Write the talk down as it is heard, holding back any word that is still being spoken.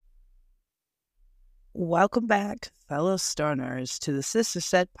Welcome back, fellow stoners, to the Sister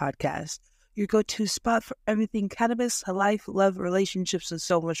Set podcast, your go-to spot for everything cannabis, life, love, relationships, and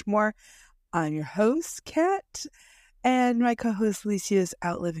so much more. I'm your host, Kat, and my co-host, Alicia, is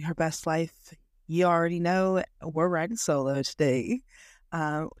out living her best life. You already know we're riding solo today.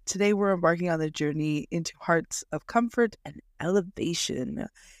 Today, we're embarking on the journey into hearts of comfort and elevation.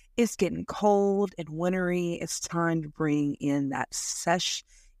 It's getting cold and wintry. It's time to bring in that Sesh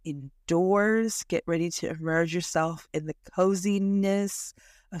indoors. Get ready to immerse yourself in the coziness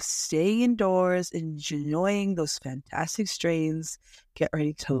of staying indoors, enjoying those fantastic strains. Get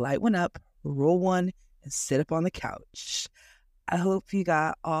ready to light one up, roll one, and sit up on the couch. I hope you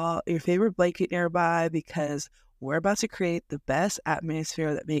got all your favorite blanket nearby because we're about to create the best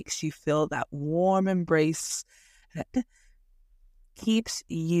atmosphere that makes you feel that warm embrace that keeps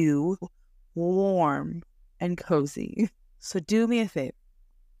you warm and cozy. So do me a favor.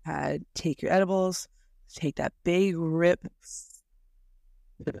 Take your edibles, take that big rip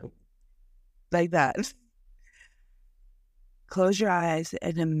like that. Close your eyes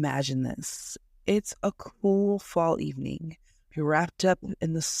and imagine this. It's a cool fall evening. You're wrapped up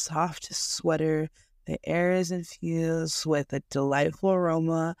in the softest sweater. The air is infused with a delightful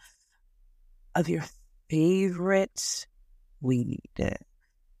aroma of your favorite weed.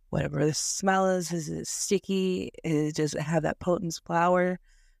 Whatever the smell is it sticky? Does it have that potent flower?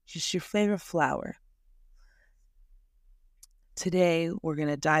 Just your favorite flower. Today, we're going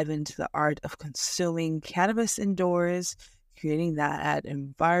to dive into the art of consuming cannabis indoors, creating that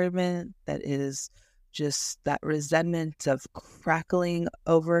environment that is just that resentment of crackling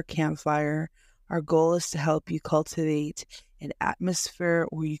over a campfire. Our goal is to help you cultivate an atmosphere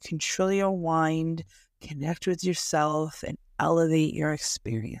where you can truly unwind, connect with yourself, and elevate your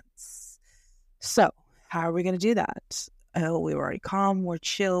experience. So, how are we going to do that? We're already calm, we're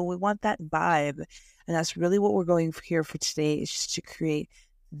chill, we want that vibe. And that's really what we're going here for today, is just to create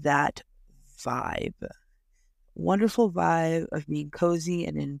that vibe. Wonderful vibe of being cozy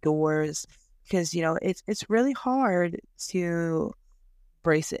and indoors, because, it's really hard to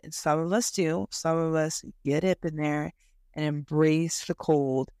embrace it. And some of us do. Some of us get up in there and embrace the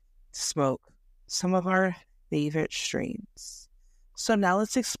cold to smoke some of our favorite strains. So now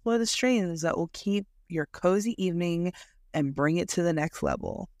let's explore the strains that will keep your cozy evening and bring it to the next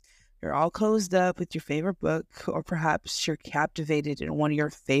level. You're all cozied up with your favorite book, or perhaps you're captivated in one of your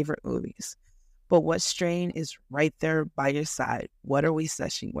favorite movies. But what strain is right there by your side? What are we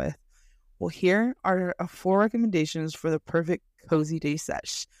seshing with? Well, here are 4 recommendations for the perfect cozy day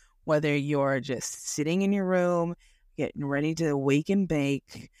sesh. Whether you're just sitting in your room, getting ready to wake and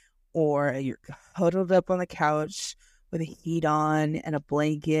bake, or you're huddled up on the couch with a heat on and a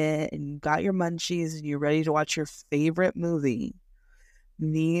blanket, and you got your munchies and you're ready to watch your favorite movie.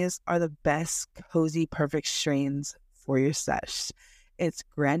 These are the best cozy perfect strains for your sesh. It's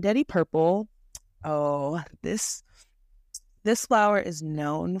Granddaddy Purple. Oh, this flower is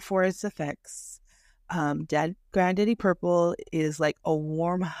known for its effects. Granddaddy Purple is like a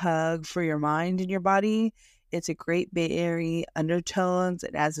warm hug for your mind and your body. It's a great berry undertones.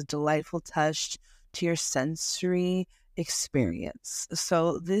 It adds a delightful touch to your sensory experience.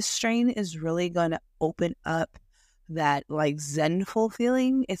 So this strain is really going to open up that like zenful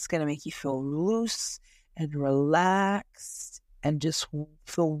feeling. It's going to make you feel loose and relaxed and just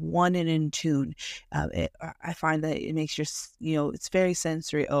feel one and in tune. I find that it makes it's very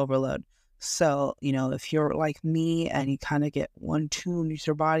sensory overload. So, if you're like me and you kind of get one tune with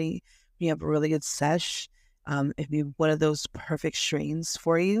your body, you have a really good sesh. It'd be one of those perfect strains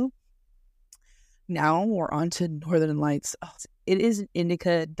for you. Now we're on to Northern Lights. Oh, it is an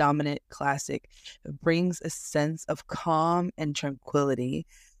indica dominant classic. It brings a sense of calm and tranquility.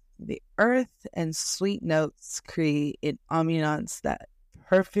 The earth and sweet notes create an ambiance that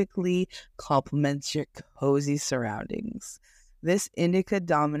perfectly complements your cozy surroundings. This indica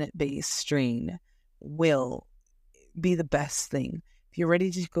dominant base strain will be the best thing. If you're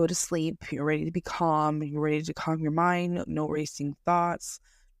ready to go to sleep, you're ready to be calm, you're ready to calm your mind, no racing thoughts,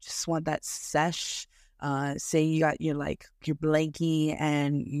 just want that sesh. Say you got your blankie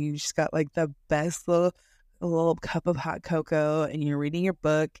and you just got like the best little cup of hot cocoa and you're reading your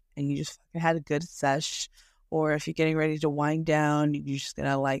book and you just had a good sesh. Or if you're getting ready to wind down, you're just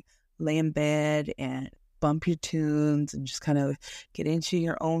gonna like lay in bed and bump your tunes and just kind of get into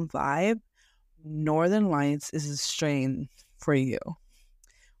your own vibe. Northern Lights is a strain for you.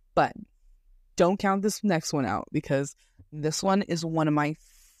 But don't count this next one out, because this one is one of my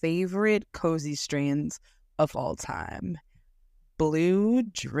favorite cozy strains of all time. Blue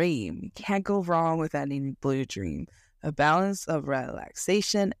Dream. Can't go wrong with any Blue Dream. A balance of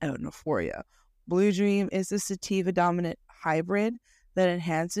relaxation and euphoria. Blue Dream is a sativa dominant hybrid that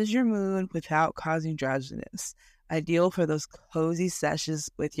enhances your mood without causing drowsiness. Ideal for those cozy sessions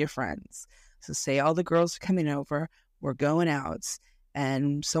with your friends. So, say all the girls are coming over, we're going out,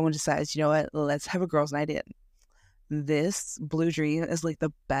 and someone decides, you know what, let's have a girls' night in. This Blue Dream is like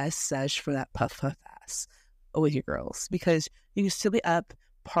the best sesh for that puff ass with your girls, because you can still be up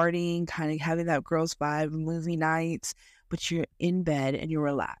partying, kind of having that girls vibe, movie nights, but you're in bed and you're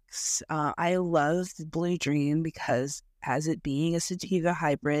relaxed. I love the Blue Dream because, as it being a sativa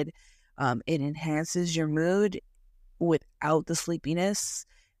hybrid, it enhances your mood without the sleepiness.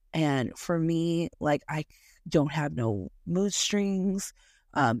 And for me, like, I don't have no mood strings.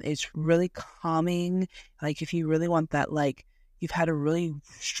 It's really calming. Like, if you really want that, like, you've had a really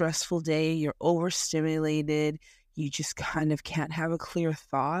stressful day, you're overstimulated, you just kind of can't have a clear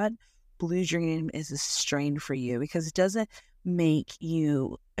thought, Blue Dream is a strain for you, because it doesn't make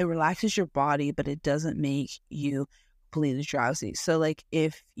you, it relaxes your body, but it doesn't make you completely drowsy. So, like,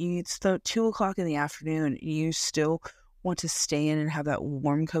 if it's 2 o'clock in the afternoon, you still want to stay in and have that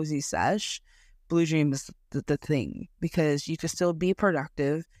warm, cozy sesh, Blue Dream is the thing, because you can still be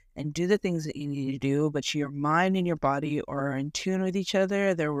productive and do the things that you need to do, but your mind and your body are in tune with each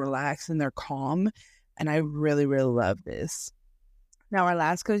other. They're relaxed and they're calm. And I really, really love this. Now, our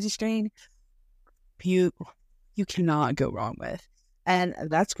last cozy strain, you cannot go wrong with, and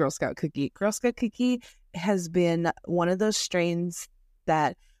that's Girl Scout Cookie. Girl Scout Cookie has been one of those strains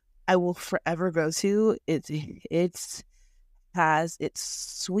that I will forever go to. It's has its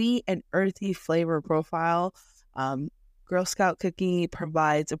sweet and earthy flavor profile. Girl Scout Cookie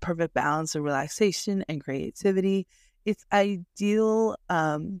provides a perfect balance of relaxation and creativity. It's ideal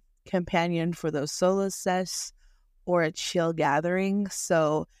companion for those solo sets or a chill gathering.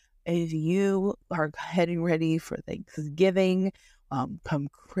 So if you are getting ready for Thanksgiving, come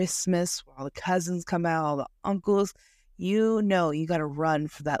Christmas, where all the cousins come out, all the uncles, you know you got to run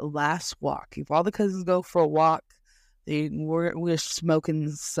for that last walk. If all the cousins go for a walk, we're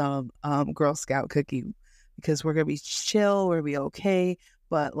smoking some Girl Scout Cookie, because we're gonna be chill, we're gonna be okay.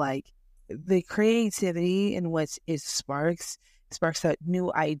 But like, the creativity in what it sparks out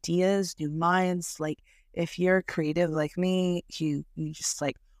new ideas, new minds. Like, if you're creative like me, you just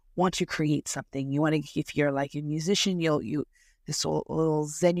like want to create something. You want to, if you're like a musician, this will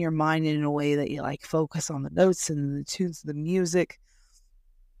zen your mind in a way that you like focus on the notes and the tunes of the music.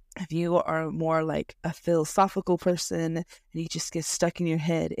 If you are more like a philosophical person and you just get stuck in your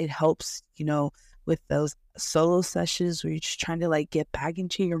head, it helps, with those solo sessions where you're just trying to like get back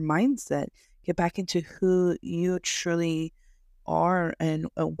into your mindset, get back into who you truly are and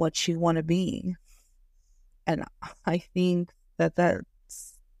what you want to be. And I think that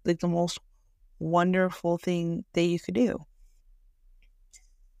that's like the most wonderful thing that you could do,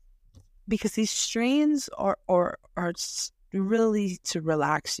 because these strains are really to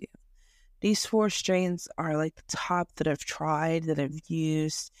relax you. These 4 strains are like the top that I've tried, that I've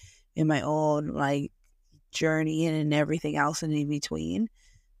used in my own like journey and everything else in between.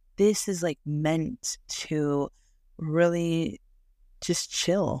 This is like meant to really just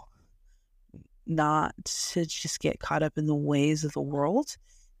chill, not to just get caught up in the ways of the world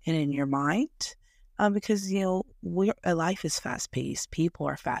and in your mind. Because, life is fast paced. People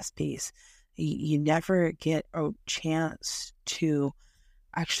are fast paced. You never get a chance to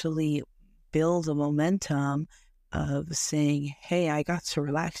actually build a momentum of saying, hey, I got to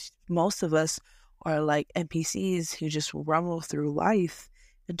relax. Most of us are like NPCs who just rumble through life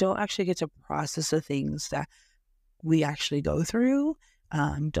and don't actually get to process the things that we actually go through,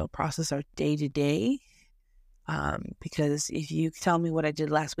 don't process our day to day. Because if you tell me what I did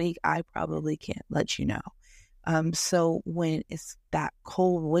last week, I probably can't let you know. So when it's that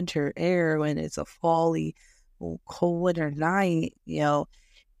cold winter air, when it's a fally, cold winter night,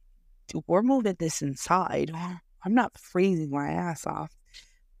 we're moving this inside. I'm not freezing my ass off.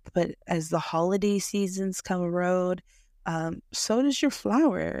 But as the holiday seasons come around, so does your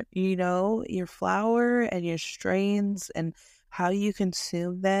flower. Your flower and your strains and how you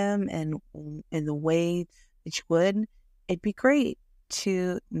consume them, and in the way that you would, it'd be great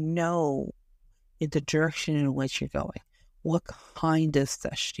to know in the direction in which you're going. What kind of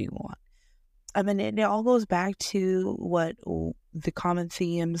sesh do you want? I mean, it all goes back to what the common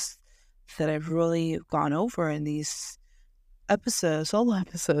themes that I've really gone over in these solo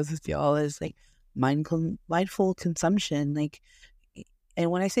episodes with y'all, is like mindful consumption. Like,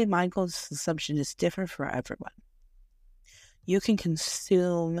 and when I say mindful consumption, it's different for everyone. You can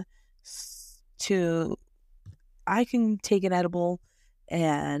consume I can take an edible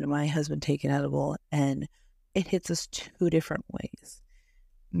and my husband take an edible, and it hits us 2 different ways.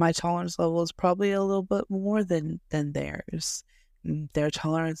 my tolerance level is probably a little bit more than theirs. Their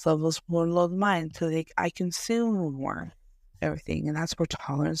tolerance level is more low than mine, so I consume more everything, and that's where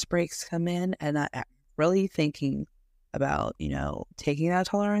tolerance breaks come in. And I'm really thinking about taking that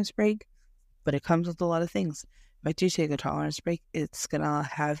tolerance break, but it comes with a lot of things. If I do take a tolerance break, it's gonna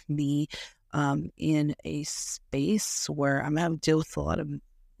have me in a space where I'm gonna have to deal with a lot of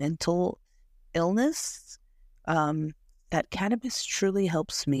mental illness. That cannabis truly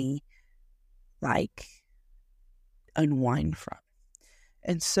helps me like unwind from.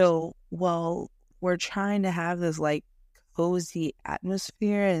 And so while we're trying to have this like cozy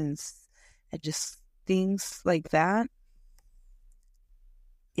atmosphere and just things like that,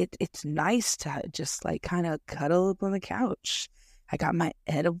 it's nice to just like kind of cuddle up on the couch. I got my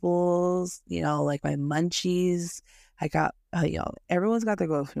edibles, like my munchies. I got, everyone's got their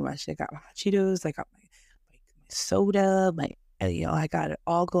go pretty much. I got my Cheetos, I got my soda, I got it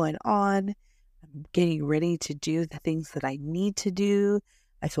all going on. I'm getting ready to do the things that I need to do.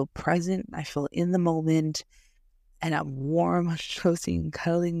 I feel present. I feel in the moment. And I'm warm, toasting,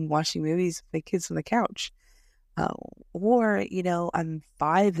 cuddling, watching movies with the kids on the couch. Or, I'm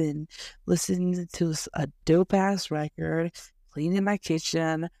vibing, listening to a dope ass record, cleaning my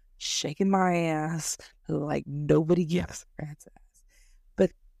kitchen, shaking my ass, like nobody gives a rat's ass.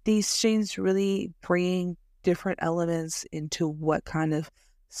 But these streams really bring different elements into what kind of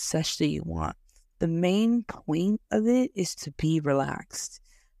session you want. The main point of it is to be relaxed,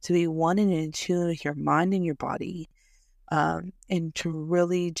 to be one and in tune with your mind and your body, and to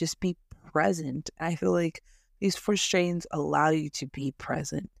really just be present. I feel like these 4 strains allow you to be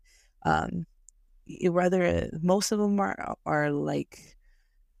present. Rather, most of them are like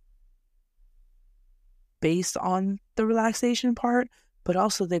based on the relaxation part, but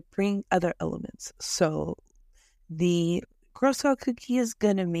also they bring other elements. So the Girl Scout cookie is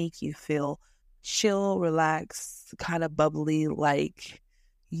gonna make you feel chill, relaxed, kind of bubbly, like,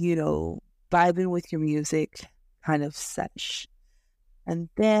 vibing with your music, kind of Sesh. And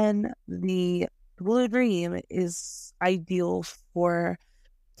then the Blue Dream is ideal for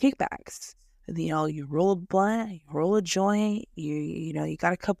kickbacks. You roll a blunt, you roll a joint, you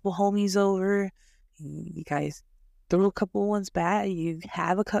got a couple homies over, you guys throw a couple ones back, you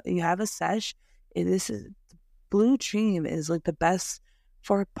have a sesh. And this is Blue Dream is like the best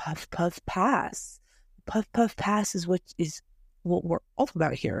for puff puff pass. Puff puff pass is what we're all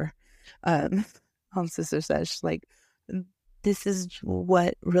about here. On Sister Sesh. Like, this is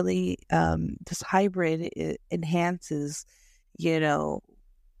what really this hybrid enhances,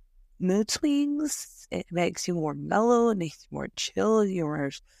 mood swings. It makes you more mellow, it makes you more chill. You're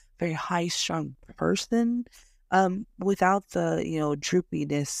a very high strung person, without the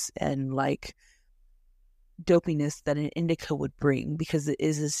droopiness and like dopiness that an indica would bring, because it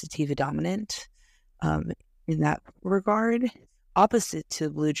is a sativa dominant in that regard, opposite to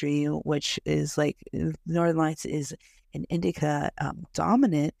Blue Dream, which is like Northern Lights is an indica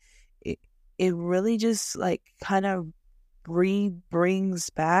dominant. It really just like kind of brings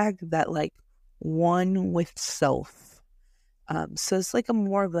back that like one with self. So it's like a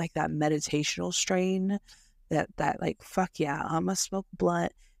more of like that meditational strain that like, fuck yeah, I'm gonna smoke a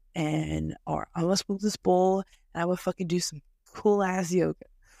blunt or I'm gonna smoke this bowl and I would fucking do some cool ass yoga.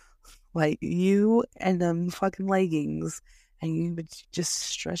 Like you and them fucking leggings, and you would just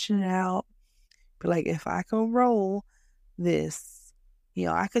stretching it out. But like, if I can roll this,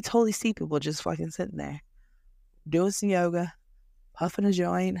 I could totally see people just fucking sitting there doing some yoga, puffing a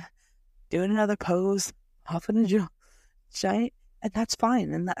joint, doing another pose, puffing a joint, and that's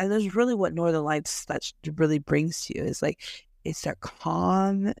fine. And that's really what Northern Lights that really brings to you, is like, it's that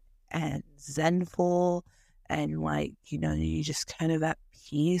calm and zenful, and like, you just kind of at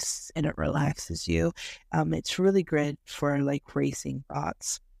peace, and it relaxes you. It's really great for like racing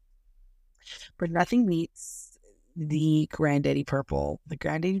thoughts, but nothing beats the Granddaddy Purple. The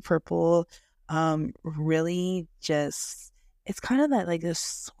Granddaddy Purple really just, it's kind of that like a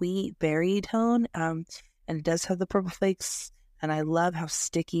sweet berry tone, and it does have the purple flakes, and I love how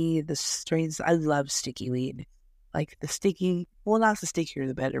sticky the strains. I love sticky weed, like the sticky, well, not the stickier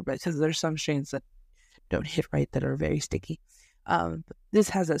the better, but because there's some strains that don't hit right that are very sticky. This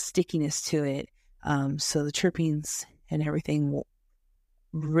has a stickiness to it, so the terpenes and everything will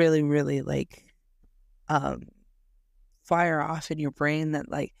really, really like fire off in your brain. That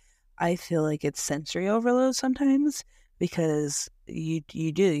like, I feel like it's sensory overload sometimes, because you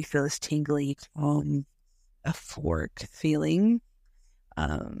feel this tingly, euphoric feeling.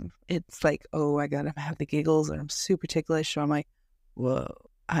 It's like, oh, I gotta have the giggles, and I'm super ticklish. So I'm like, whoa,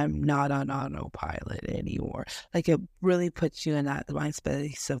 I'm not on autopilot anymore. Like it really puts you in that mind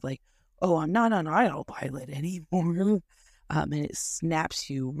space of like, oh, I'm not on autopilot anymore. And it snaps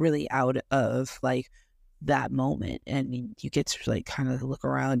you really out of like that moment. And you get to like kind of look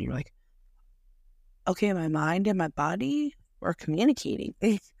around. You're like, okay, my mind and my body are communicating.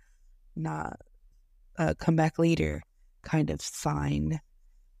 Not a come back later kind of sign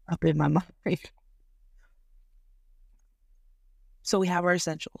up in my mind. So we have our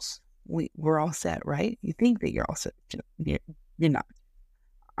essentials. We're all set, right? You think that you're all set. You're not.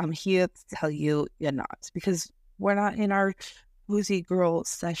 I'm here to tell you you're not, because we're not in our woozy girl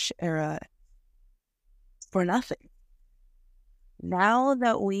sesh era for nothing. Now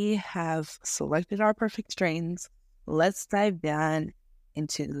that we have selected our perfect strains, let's dive down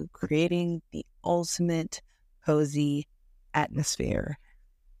into creating the ultimate cozy atmosphere.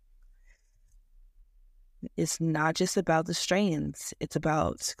 It's not just about the strains, it's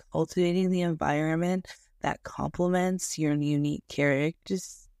about cultivating the environment that complements your unique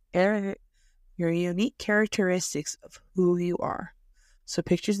characteristics of who you are. So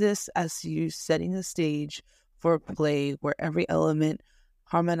picture this as you setting the stage for a play where every element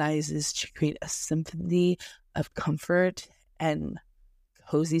harmonizes to create a symphony of comfort and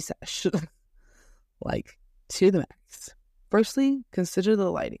cozy sesh, like to the max. Firstly, consider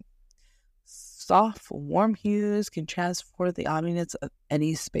the lighting. Soft, warm hues can transport the ambience of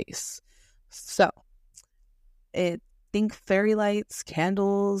any space. So, think fairy lights,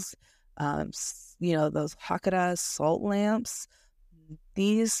 candles, those Hakata salt lamps.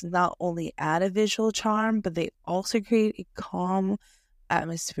 These not only add a visual charm, but they also create a calm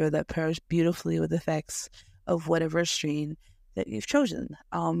atmosphere that pairs beautifully with effects of whatever strain that you've chosen.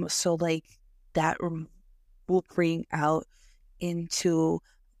 So like that will bring out into,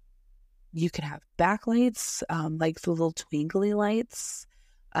 you can have backlights, like the little twinkly lights.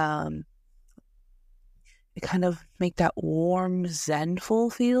 It kind of make that warm, zenful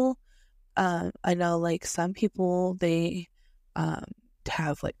feel. I know like some people, they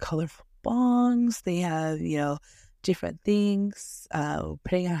have like colorful bongs. They have, different things,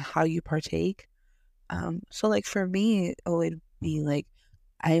 depending on how you partake. So like for me, it would be like,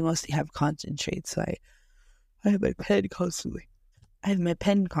 I mostly have concentrate. So I have my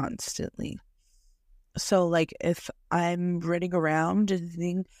pen constantly. So like if I'm running around and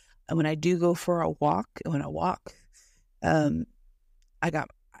thing, and when I do go for a walk, um, I got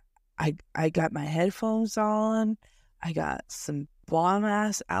I got my headphones on. I got some bomb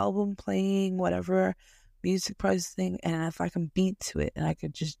ass album playing, whatever music processing, and if I can beat to it and I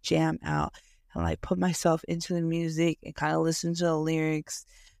could just jam out and like put myself into the music and kind of listen to the lyrics,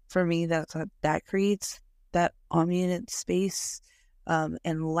 for me that creates that ambient space.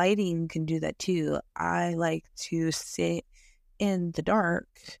 And lighting can do that too. I like to sit in the dark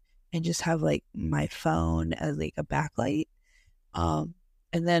and just have like my phone as like a backlight. And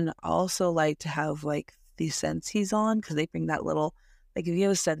then I also like to have like these Sensi's on, because they bring that little, like if you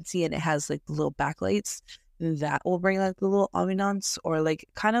have a Sensi and it has like the little backlights, that will bring like the little ambiance, or like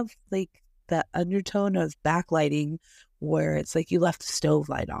kind of like that undertone of backlighting where it's like you left the stove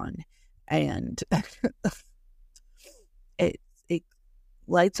light on and it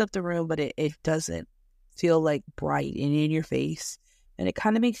lights up the room, but it doesn't feel like bright and in your face. And it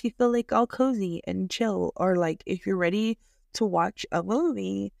kind of makes you feel like all cozy and chill. Or like if you're ready to watch a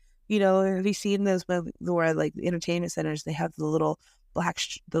movie, have you seen those movies where like the entertainment centers, they have the little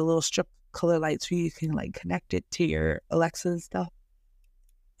the little strip color lights where you can like connect it to your Alexa and stuff,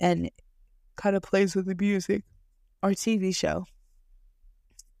 and it kind of plays with the music or TV show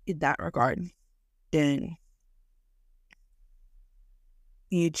in that regard. Then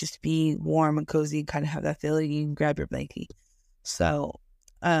you just be warm and cozy and kind of have that feeling. You can grab your blankie. So,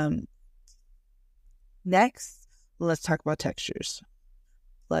 next, let's talk about textures.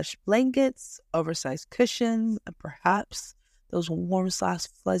 Plush blankets, oversized cushions, and perhaps those warm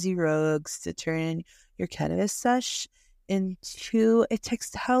 / fuzzy rugs to turn your cannabis sesh into a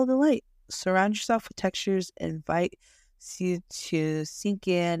textile delight. Surround yourself with textures, invite you to sink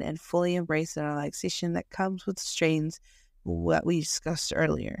in and fully embrace the relaxation that comes with the strains, what we discussed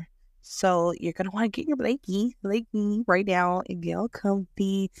earlier. So you're going to want to get your blankie like me right now and get all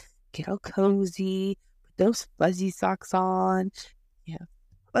comfy, get all cozy, put those fuzzy socks on. Yeah,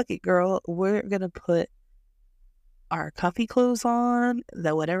 fuck it, girl. We're going to put our comfy clothes on,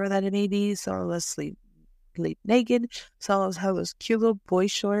 that whatever that it may be. Some of us sleep naked. Some of us have those cute little boy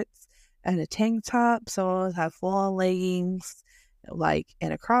shorts and a tank top. Some of us have full-on leggings, like,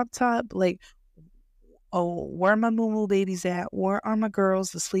 and a crop top. Like, oh, where are my moo babies at? Where are my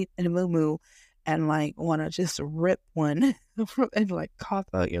girls asleep in a moo? and like want to just rip one and like cough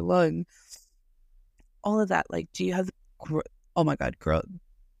out your lung. All of that. Like, do you have, oh my God, girl,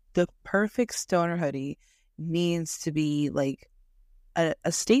 the perfect stoner hoodie needs to be like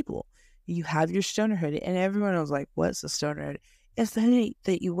a staple. You have your stoner hoodie, and everyone was like, what's a stoner hoodie? It's the hoodie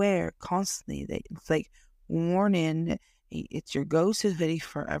that you wear constantly. That it's like worn in. It's your go-to hoodie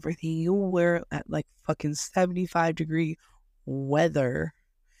for everything. You'll wear it at like fucking 75-degree weather.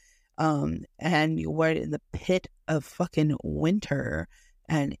 And you wear it in the pit of fucking winter,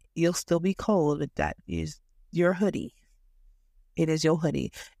 and you'll still be cold. That is your hoodie. It is your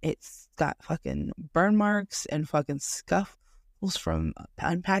hoodie. It's got fucking burn marks and fucking scuffles from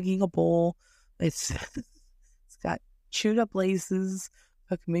unpacking a bowl. It's got chewed up laces.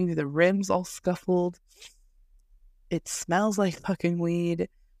 Fucking maybe the rims all scuffled. It smells like fucking weed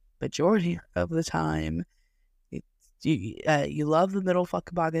majority of the time. You love the middle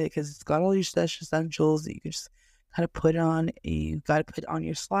fucking pocket because it's got all your Sesh essentials that you can just kind of put on. You got to put on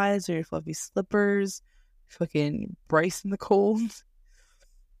your slides or your fluffy slippers. Fucking Bryce in the cold.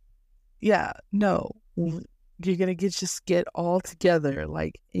 Yeah, no. You're going to just get all together.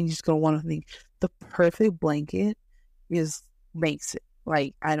 Like, and you're just going to want to think the perfect blanket makes it.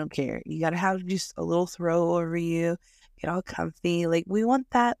 Like, I don't care. You got to have just a little throw over you. Get all comfy. Like, we want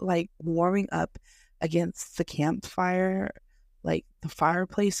that, like, warming up against the campfire, like the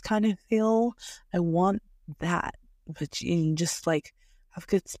fireplace kind of feel. I want that. But you just like have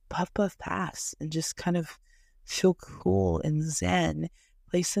good puff pass and just kind of feel cool and zen.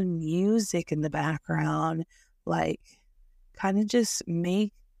 Play some music in the background, like kind of just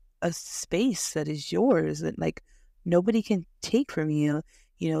make a space that is yours that like nobody can take from you.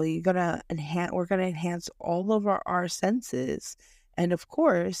 You know, we're gonna enhance all of our senses. And of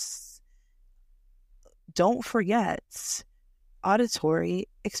course, don't forget auditory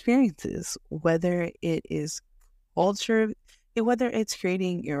experiences, whether it is culture, whether it's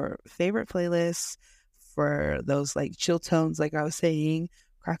creating your favorite playlists for those like chill tones, like I was saying,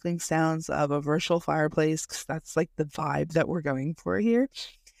 crackling sounds of a virtual fireplace, because that's like the vibe that we're going for here.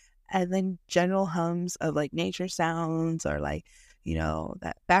 And then general hums of like nature sounds, or like, you know,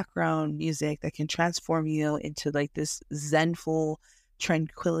 that background music that can transform you into like this zenful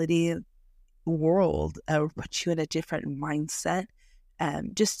tranquility world, or put you in a different mindset,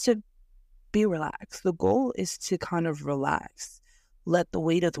 just to be relaxed. The goal is to kind of relax, let the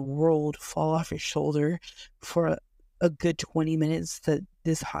weight of the world fall off your shoulder for a good 20 minutes that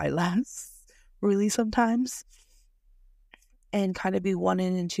this high lasts really sometimes, and kind of be one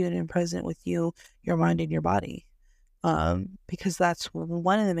in tune and present with you, your mind, and your body, because that's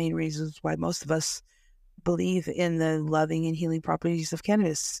one of the main reasons why most of us believe in the loving and healing properties of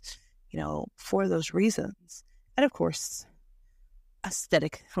cannabis, you know, for those reasons. And of course,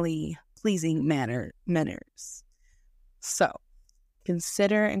 aesthetically pleasing manners. So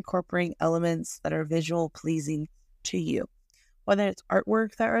consider incorporating elements that are visual pleasing to you, whether it's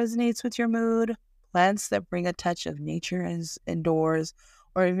artwork that resonates with your mood, plants that bring a touch of nature indoors,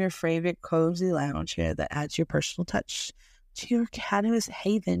 or even your favorite cozy lounge chair that adds your personal touch to your cannabis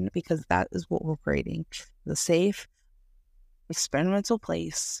haven, because that is what we're creating. The safe, experimental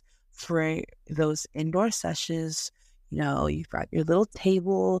place for those indoor sessions. You know, you've got your little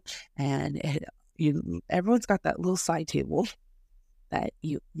table, and everyone's got that little side table that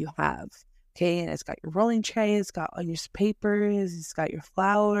you have. Okay, and it's got your rolling tray, it's got all your papers, it's got your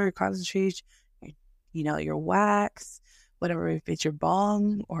flour, concentrate, you know, your wax, whatever, if it's your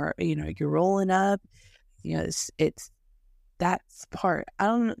bong, or, you know, you're rolling up. You know, it's that's part. I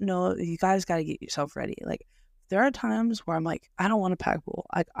don't know. You guys got to get yourself ready. Like, there are times where I'm like, I don't want to pack bowl.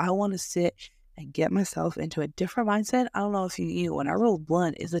 Like, I want to sit and get myself into a different mindset. I don't know if you when I roll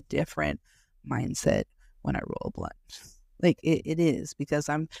blunt is a different mindset when I roll a blunt. Like, it is, because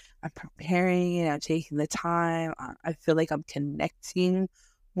I'm preparing and I'm taking the time. I feel like I'm connecting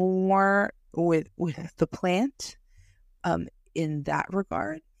more with the plant, in that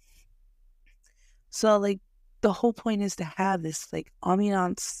regard. So like, the whole point is to have this like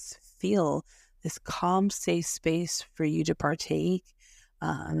ambiance feel, this calm, safe space for you to partake.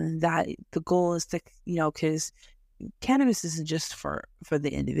 And that the goal is to, you know, because cannabis isn't just for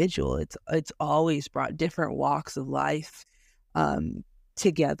the individual. It's always brought different walks of life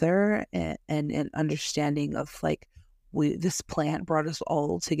together, and an understanding of like, this plant brought us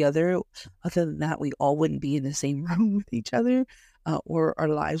all together. Other than that, we all wouldn't be in the same room with each other, or our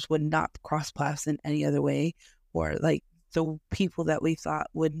lives would not cross paths in any other way. Or like, the people that we thought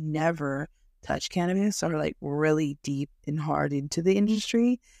would never touch cannabis are like really deep and hard into the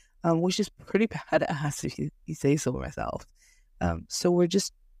industry, which is pretty badass if you say so myself. So we're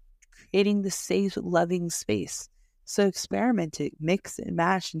just creating the safe, loving space. So experiment it, mix and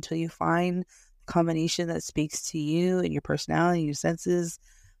match until you find a combination that speaks to you and your personality and your senses.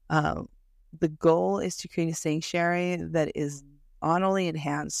 Um, the goal is to create a sanctuary that is not only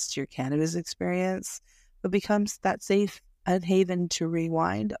enhanced your cannabis experience, but becomes that safe haven to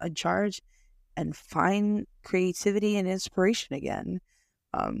rewind, uncharge, and find creativity and inspiration again.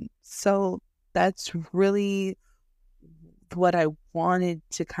 So that's really what I wanted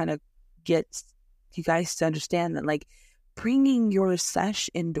to kind of get you guys to understand, that like bringing your sesh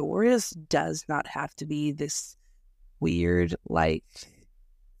indoors does not have to be this weird like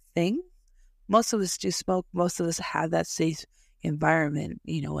thing. Most of us do smoke. Most of us have that safe environment,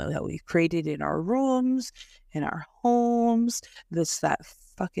 that we've created in our rooms, in our homes. That's that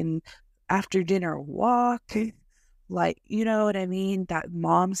fucking after dinner walk. Like, you know what I mean? That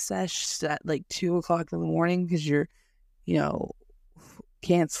mom sesh at like 2 o'clock in the morning because you're, you know,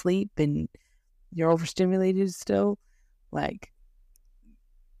 can't sleep and you're overstimulated still. Like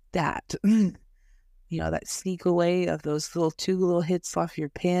that. That sneak away of those two little hits off your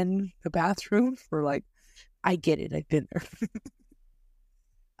pen, the bathroom for like, I get it. I've been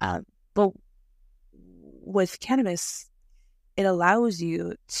there. But with cannabis, it allows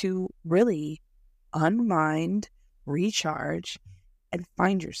you to really unwind, recharge, and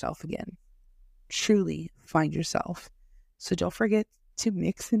find yourself again. Truly find yourself. So don't forget to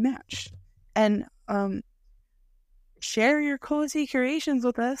mix and match. And share your cozy creations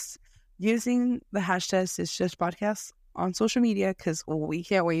with us using the hashtag Sesh Podcast on social media, because we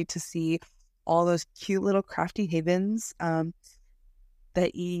can't wait to see all those cute little crafty havens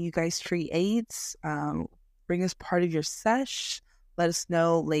that you guys create. Bring us part of your sesh. Let us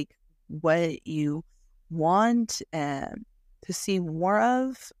know like what you want to see more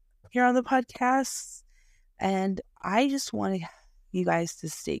of here on the podcast. And I just want you guys to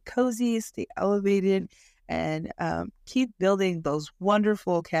stay cozy, stay elevated, and keep building those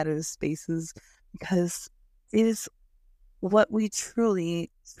wonderful cannabis spaces, because it is what we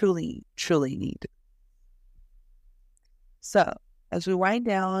truly, truly, truly need. So, as we wind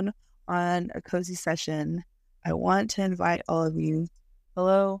down on a cozy session, I want to invite all of you.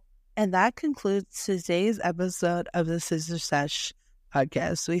 Hello. And that concludes today's episode of the Sesh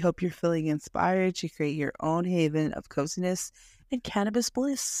podcast. We hope you're feeling inspired to create your own haven of coziness and cannabis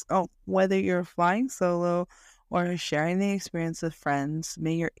bliss. Oh, whether you're flying solo or sharing the experience with friends,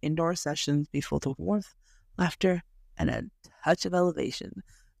 may your indoor sessions be full of warmth, laughter, and a touch of elevation.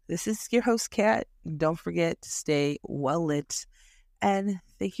 This is your host, Kat. Don't forget to stay well lit. And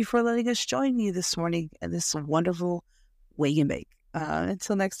thank you for letting us join you this morning in this wonderful wake and bake.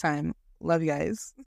 Until next time, love you guys.